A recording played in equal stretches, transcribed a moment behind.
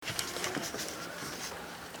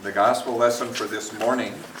The gospel lesson for this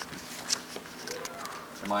morning,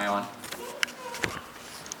 am I on?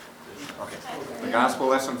 Okay. The gospel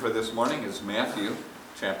lesson for this morning is Matthew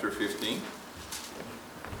chapter 15.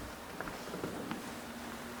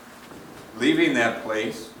 Leaving that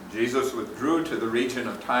place, Jesus withdrew to the region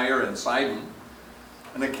of Tyre and Sidon,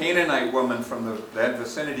 and a Canaanite woman from that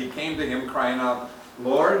vicinity came to him crying out,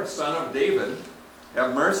 "Lord, Son of David,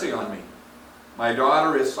 have mercy on me. My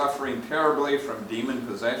daughter is suffering terribly from demon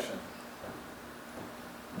possession."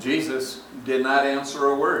 Jesus did not answer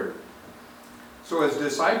a word. So his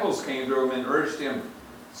disciples came to him and urged him,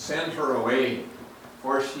 "Send her away,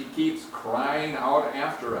 for she keeps crying out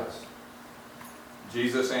after us."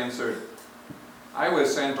 Jesus answered, "I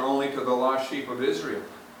was sent only to the lost sheep of Israel."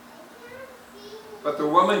 But the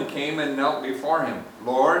woman came and knelt before him.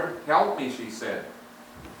 "Lord, help me," she said.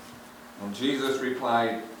 And Jesus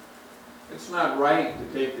replied, "It's not right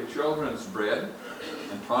to take the children's bread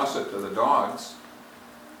and toss it to the dogs."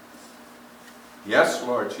 "Yes,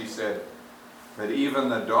 Lord," she said, "but even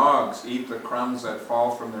the dogs eat the crumbs that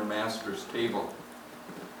fall from their master's table."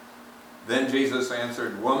 Then Jesus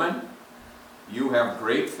answered, "Woman, you have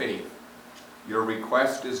great faith. Your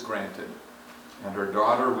request is granted." And her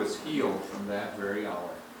daughter was healed from that very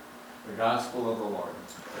hour. The gospel of the Lord.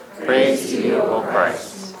 Praise to you, O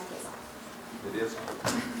Christ. It is.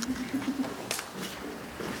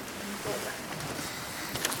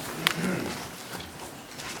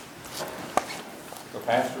 So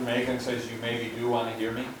Pastor Megan says you maybe do want to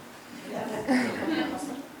hear me.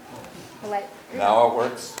 Now it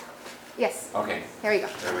works? Yes. Okay. Here we go.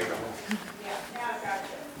 There we go.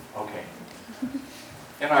 Okay.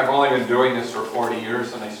 I've only been doing this for 40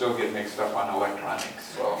 years and I still get mixed up on electronics.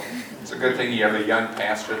 So it's a good thing you have a young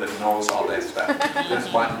pastor that knows all that stuff. This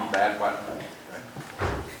button, that button.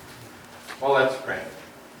 Well, let's pray.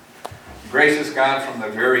 Gracious God, from the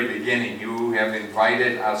very beginning, you have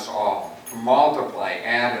invited us all to multiply,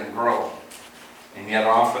 add, and grow. And yet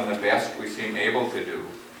often the best we seem able to do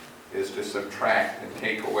is to subtract and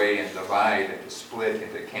take away and divide and to split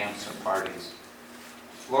into camps and parties.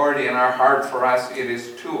 Lord, in our heart for us, it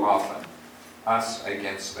is too often us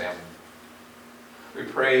against them. We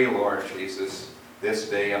pray, Lord Jesus, this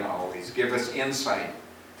day and always, give us insight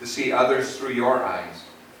to see others through your eyes,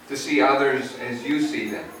 to see others as you see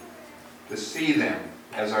them, to see them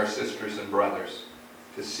as our sisters and brothers,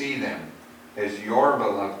 to see them as your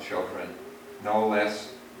beloved children, no less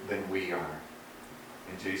than we are.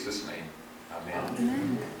 In Jesus' name, amen.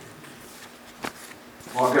 Amen.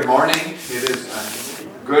 Well, good morning. It is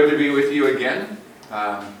good to be with you again.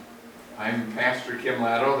 I'm Pastor Kim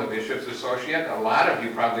Latterell, the Bishop's Associate. A lot of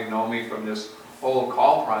you probably know me from this whole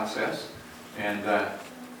call process. And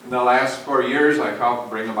in the last 4 years, I've helped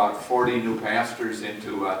bring about 40 new pastors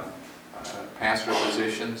into pastor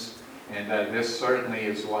positions. And this certainly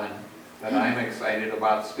is one that I'm excited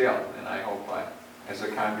about still. And I hope as a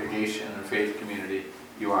congregation and faith community,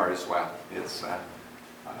 you are as well. It's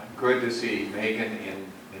good to see Megan in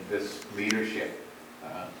this leadership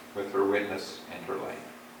with her witness and her life.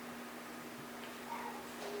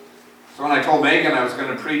 So when I told Megan I was going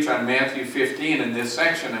to preach on Matthew 15 in this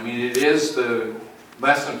section, I mean, it is the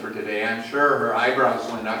lesson for today. I'm sure her eyebrows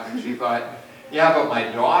went up and she thought, yeah, but my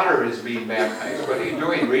daughter is being baptized. What are you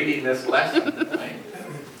doing reading this lesson? Right?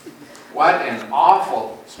 What an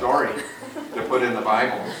awful story to put in the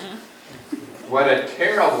Bible. What a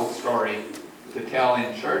terrible story to tell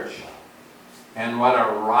in church. And what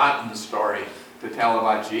a rotten story to tell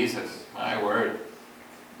about Jesus. My word.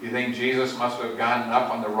 You think Jesus must have gotten up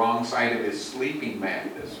on the wrong side of his sleeping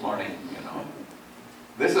mat this morning, you know.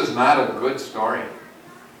 This is not a good story.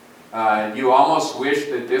 You almost wish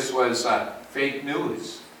that this was fake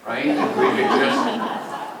news, right? That we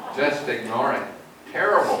could just ignore it.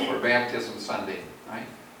 Terrible for Baptism Sunday, right?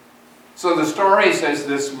 So the story says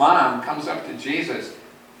this mom comes up to Jesus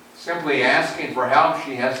simply asking for help.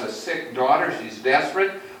 She has a sick daughter. She's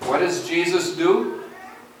desperate. What does Jesus do?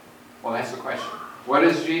 Well, that's the question. What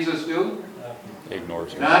does Jesus do?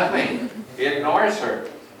 Ignores her. Nothing. He ignores her.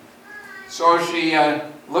 So she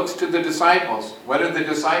looks to the disciples. What do the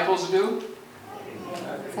disciples do?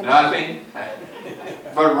 Nothing.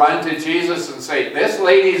 But run to Jesus and say, "This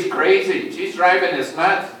lady's crazy. She's driving us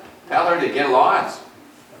nuts. Tell her to get lost."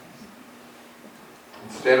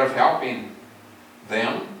 Instead of helping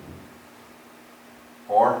them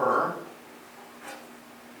or her,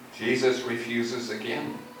 Jesus refuses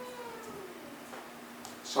again.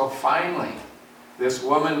 So finally, this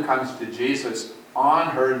woman comes to Jesus on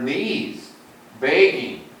her knees,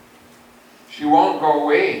 begging. She won't go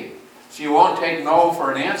away. She won't take no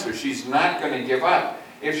for an answer. She's not going to give up.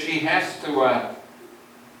 If she has to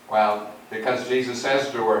Well, because Jesus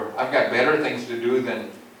says to her, I've got better things to do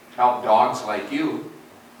than help dogs like you.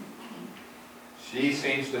 She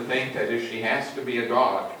seems to think that if she has to be a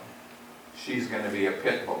dog, she's going to be a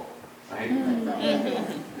pit bull. Right?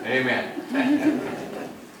 Amen.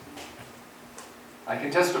 I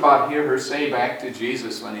can just about hear her say back to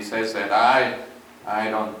Jesus when he says that, I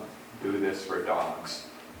don't do this for dogs.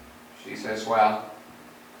 She says, well,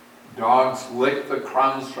 dogs lick the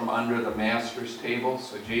crumbs from under the master's table,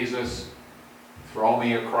 so Jesus, throw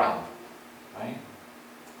me a crumb. Right?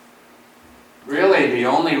 Really, the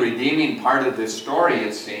only redeeming part of this story,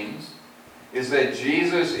 it seems, is that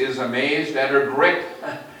Jesus is amazed at her grip,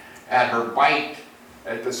 at her bite,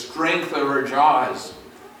 at the strength of her jaws,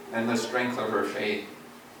 and the strength of her faith.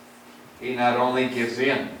 He not only gives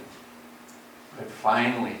in, but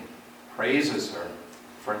finally praises her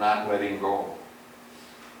for not letting go.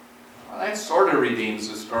 Well, that sort of redeems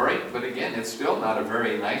the story, but again, it's still not a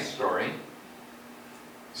very nice story.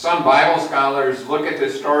 Some Bible scholars look at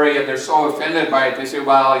this story and they're so offended by it, they say,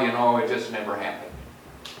 well, it just never happened.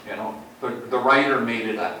 The writer made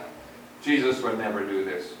it up. Jesus would never do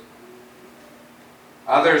this.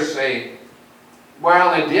 Others say,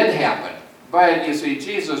 well, it did happen. But you see,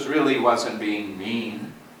 Jesus really wasn't being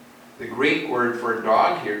mean. The Greek word for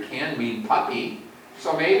dog here can mean puppy.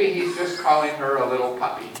 So maybe he's just calling her a little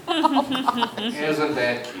puppy. Isn't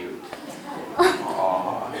that cute?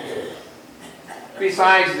 Aww.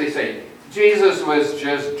 Besides, they say, Jesus was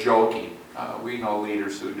just joking. We know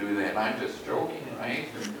leaders who do that. I'm just joking, right?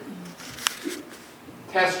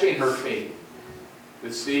 Testing her faith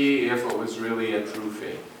to see if it was really a true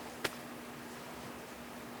faith.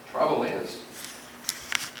 Trouble is,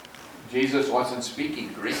 Jesus wasn't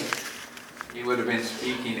speaking Greek. He would have been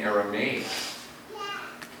speaking Aramaic.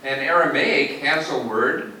 And Aramaic has a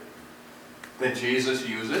word that Jesus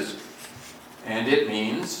uses, and it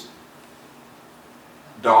means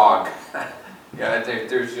dog. Yeah,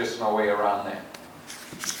 there's just no way around that.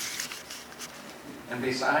 And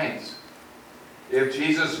besides, if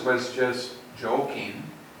Jesus was just joking,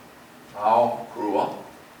 how cruel.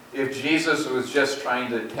 If Jesus was just trying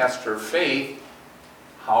to test her faith,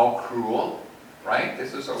 how cruel, right?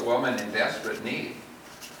 This is a woman in desperate need.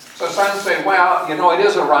 So some say, well, it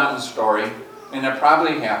is a rotten story, and it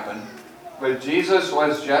probably happened, but Jesus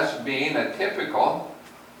was just being a typical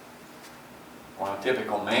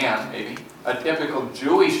man, maybe, a typical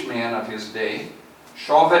Jewish man of his day,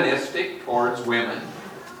 chauvinistic towards women,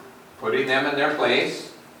 putting them in their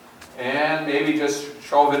place, and maybe just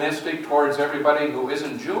chauvinistic towards everybody who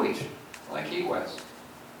isn't Jewish, like he was.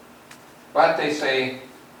 But they say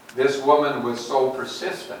this woman was so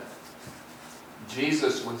persistent.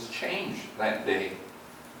 Jesus was changed that day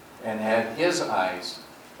and had his eyes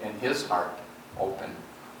and his heart open.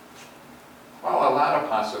 Well, a lot of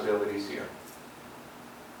possibilities here.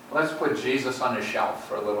 Let's put Jesus on a shelf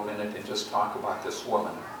for a little minute and just talk about this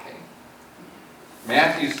woman, okay?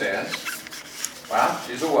 Matthew says, well,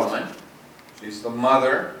 she's a woman. She's the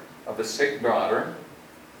mother of a sick daughter,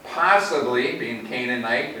 possibly being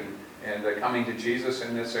Canaanite and coming to Jesus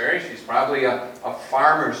in this area. She's probably a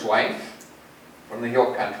farmer's wife from the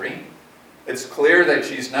hill country. It's clear that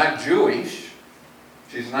she's not Jewish.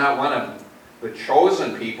 She's not one of the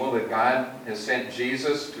chosen people that God has sent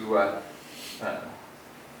Jesus to.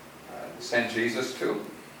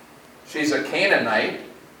 She's a Canaanite.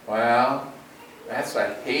 Well, that's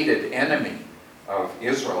a hated enemy of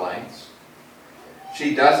Israelites.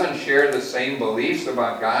 She doesn't share the same beliefs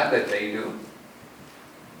about God that they do.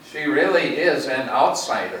 She really is an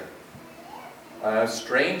outsider, a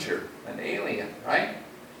stranger, an alien, right?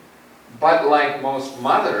 But like most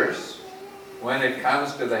mothers, when it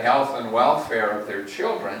comes to the health and welfare of their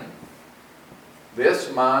children,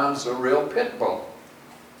 this mom's a real pit bull.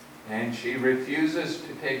 And she refuses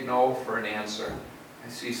to take no for an answer. I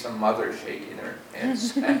see some mothers shaking their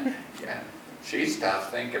heads. Yeah, she's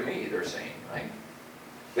tough, think of me, they're saying, right?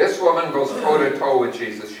 This woman goes toe-to-toe with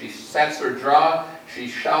Jesus. She sets her jaw, she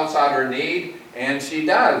shouts out her need, and she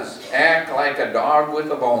does act like a dog with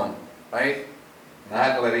a bone, right?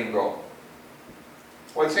 Not letting go.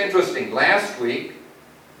 What's interesting, last week,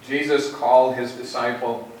 Jesus called his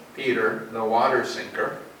disciple Peter, the water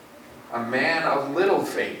sinker, a man of little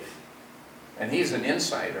faith. And he's an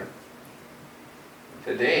insider.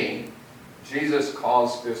 Today, Jesus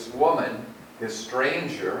calls this woman, this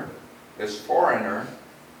stranger, this foreigner,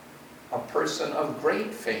 a person of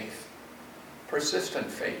great faith,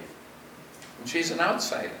 persistent faith. And she's an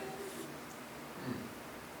outsider.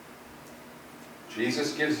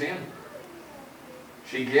 Jesus gives in.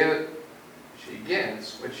 She gives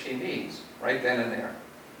what she needs right then and there.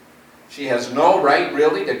 She has no right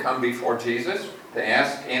really to come before Jesus, to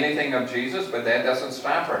ask anything of Jesus, but that doesn't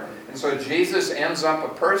stop her. And so Jesus ends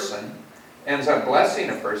up blessing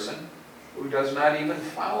a person who does not even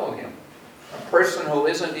follow him. A person who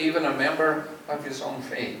isn't even a member of his own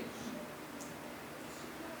faith.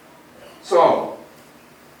 So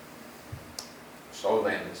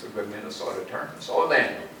then, it's a good Minnesota term. So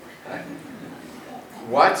then,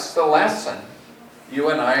 what's the lesson you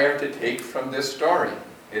and I are to take from this story?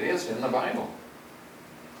 It is in the Bible.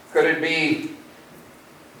 Could it be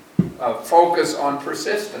a focus on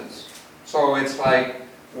persistence? So it's like,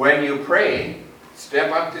 when you pray,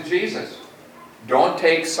 step up to Jesus. Don't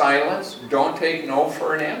take silence. Don't take no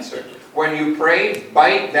for an answer. When you pray,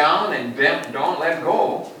 bite down and don't let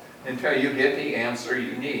go until you get the answer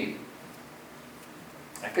you need.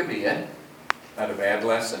 That could be it. Not a bad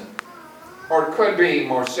lesson. Or it could be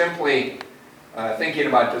more simply thinking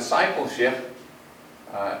about discipleship.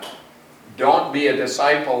 Don't be a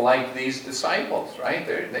disciple like these disciples, right?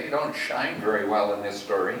 They don't shine very well in this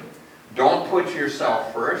story. Don't put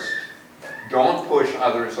yourself first. Don't push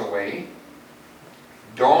others away.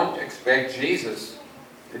 Don't expect Jesus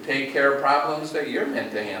to take care of problems that you're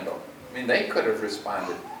meant to handle. I mean, they could have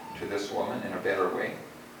responded to this woman in a better way.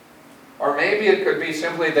 Or maybe it could be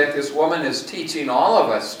simply that this woman is teaching all of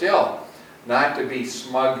us still not to be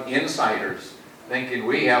smug insiders, thinking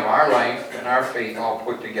we have our life and our faith all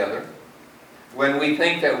put together. When we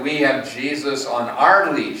think that we have Jesus on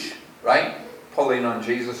our leash, right? Pulling on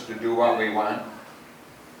Jesus to do what we want.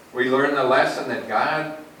 We learn the lesson that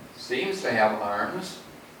God seems to have arms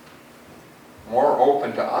more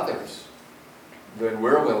open to others than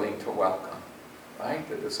we're willing to welcome. Right?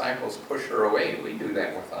 The disciples push her away. We do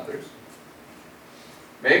that with others.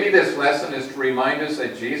 Maybe this lesson is to remind us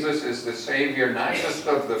that Jesus is the Savior not just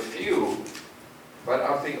of the few, but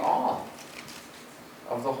of the all,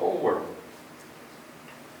 of the whole world.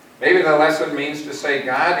 Maybe the lesson means to say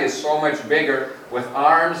God is so much bigger, with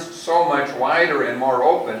arms so much wider and more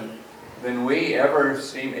open than we ever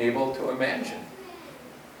seem able to imagine.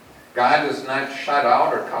 God does not shut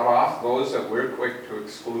out or cut off those that we're quick to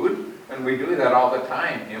exclude, and we do that all the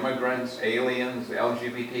time. Immigrants, aliens,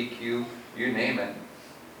 LGBTQ, you name it.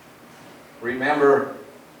 Remember,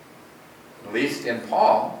 at least in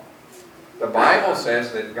Paul, the Bible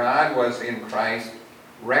says that God was in Christ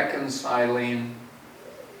reconciling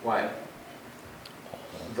what?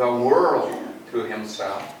 The world to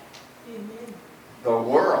himself. Amen. The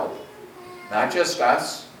world. Not just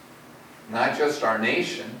us, not just our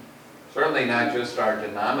nation, certainly not just our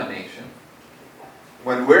denomination.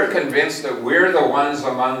 When we're convinced that we're the ones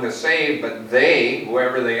among the saved, but they,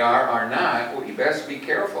 whoever they are not, we best be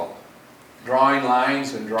careful. Drawing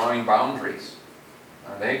lines and drawing boundaries.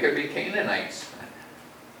 They could be Canaanites.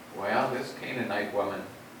 Well, this Canaanite woman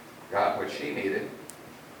got what she needed.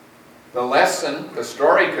 The lesson, the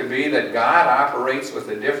story could be that God operates with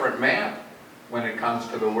a different map when it comes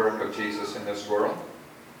to the work of Jesus in this world.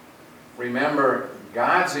 Remember,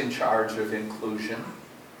 God's in charge of inclusion,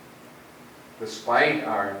 despite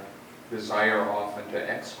our desire often to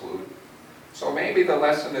exclude. So maybe the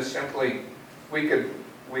lesson is simply, we could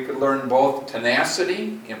learn both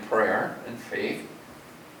tenacity in prayer and faith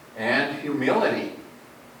and humility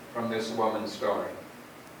from this woman's story.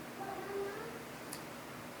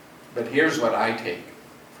 But here's what I take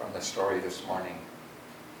from the story this morning.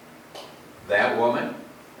 That woman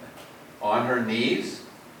on her knees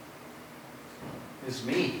is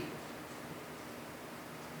me.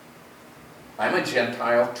 I'm a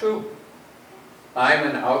Gentile too. I'm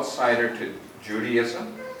an outsider to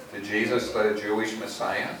Judaism, to Jesus, the Jewish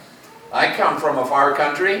Messiah. I come from a far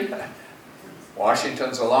country.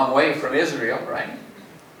 Washington's a long way from Israel, right?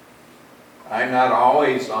 I'm not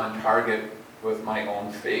always on target with my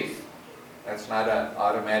own faith. That's not an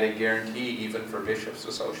automatic guarantee even for bishops'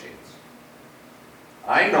 associates.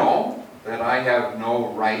 I know that I have no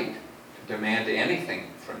right to demand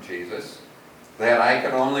anything from Jesus, that I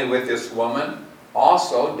can only with this woman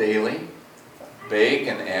also daily beg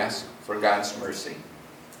and ask for God's mercy.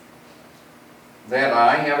 That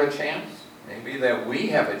I have a chance, maybe that we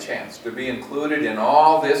have a chance to be included in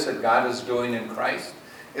all this that God is doing in Christ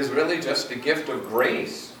is really just a gift of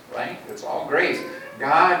grace, right? It's all grace.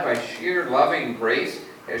 God, by sheer loving grace,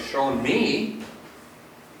 has shown me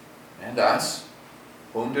and us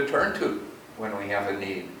whom to turn to when we have a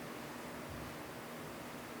need.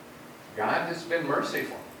 God has been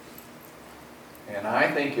merciful. And I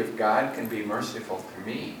think if God can be merciful to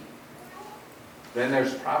me, then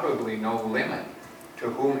there's probably no limit to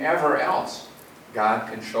whomever else God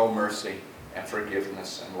can show mercy and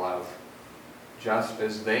forgiveness and love, just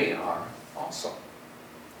as they are also.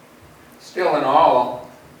 Still in all,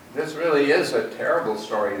 this really is a terrible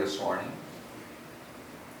story this morning.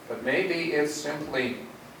 But maybe it's simply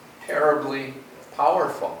terribly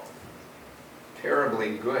powerful,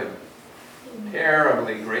 terribly good,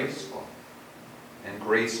 terribly graceful and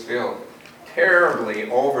grace-filled, terribly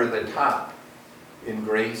over the top in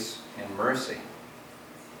grace and mercy.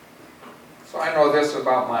 So I know this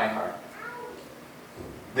about my heart.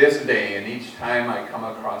 This day and each time I come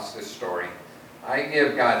across this story, I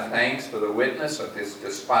give God thanks for the witness of this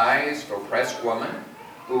despised, oppressed woman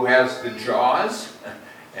who has the jaws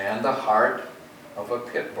and the heart of a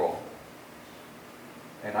pit bull.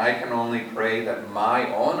 And I can only pray that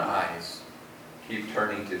my own eyes keep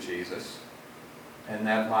turning to Jesus and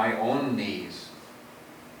that my own knees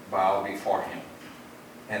bow before Him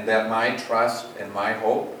and that my trust and my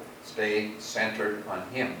hope stay centered on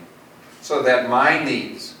Him so that my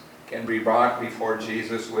needs can be brought before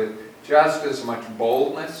Jesus with just as much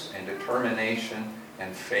boldness and determination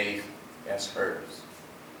and faith as hers.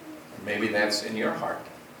 And maybe that's in your heart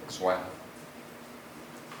as well.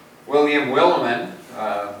 William Willimon,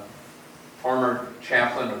 former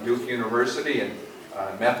chaplain of Duke University and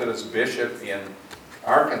Methodist bishop in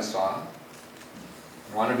Arkansas,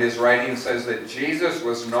 one of his writings says that Jesus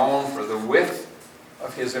was known for the width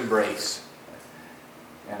of His embrace.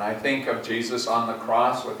 And I think of Jesus on the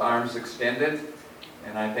cross with arms extended,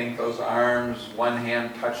 and I think those arms, one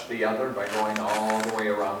hand touched the other by going all the way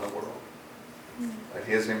around the world. But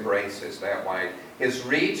His embrace is that wide. His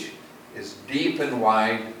reach is deep and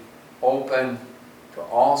wide, open to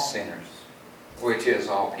all sinners, which is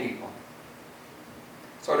all people.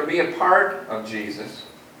 So to be a part of Jesus,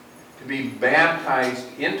 to be baptized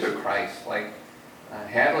into Christ, like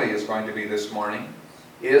Hadley is going to be this morning,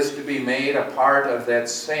 is to be made a part of that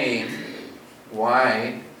same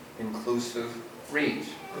wide, inclusive reach.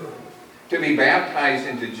 To be baptized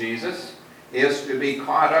into Jesus is to be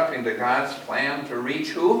caught up into God's plan to reach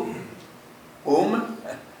who? Whom?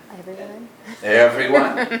 Everyone.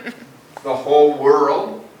 Everyone. The whole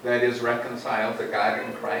world that is reconciled to God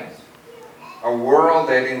in Christ. A world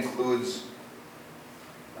that includes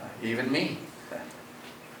even me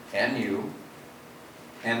and you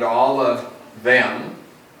and all of them,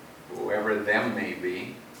 whoever them may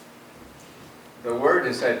be. The word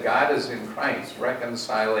is that God is in Christ,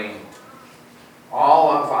 reconciling all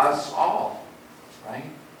of us all, right?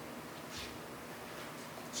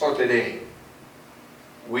 So today,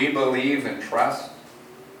 we believe and trust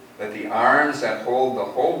that the arms that hold the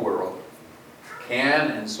whole world can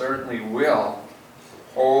and certainly will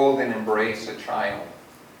hold and embrace a child.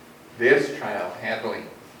 This child, Hadley,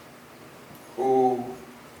 who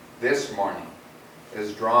this morning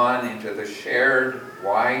is drawn into the shared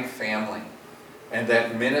wide family and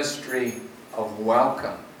that ministry of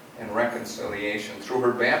welcome and reconciliation through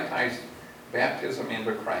her baptism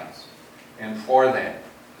into Christ. And for that,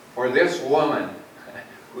 for this woman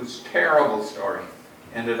whose terrible story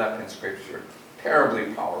ended up in Scripture,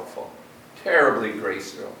 terribly powerful, terribly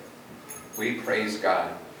grace-filled, we praise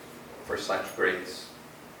God for such grace,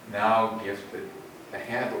 now gifted to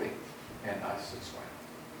Hadley and us as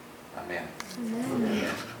well. Amen.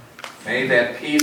 Amen. May that peace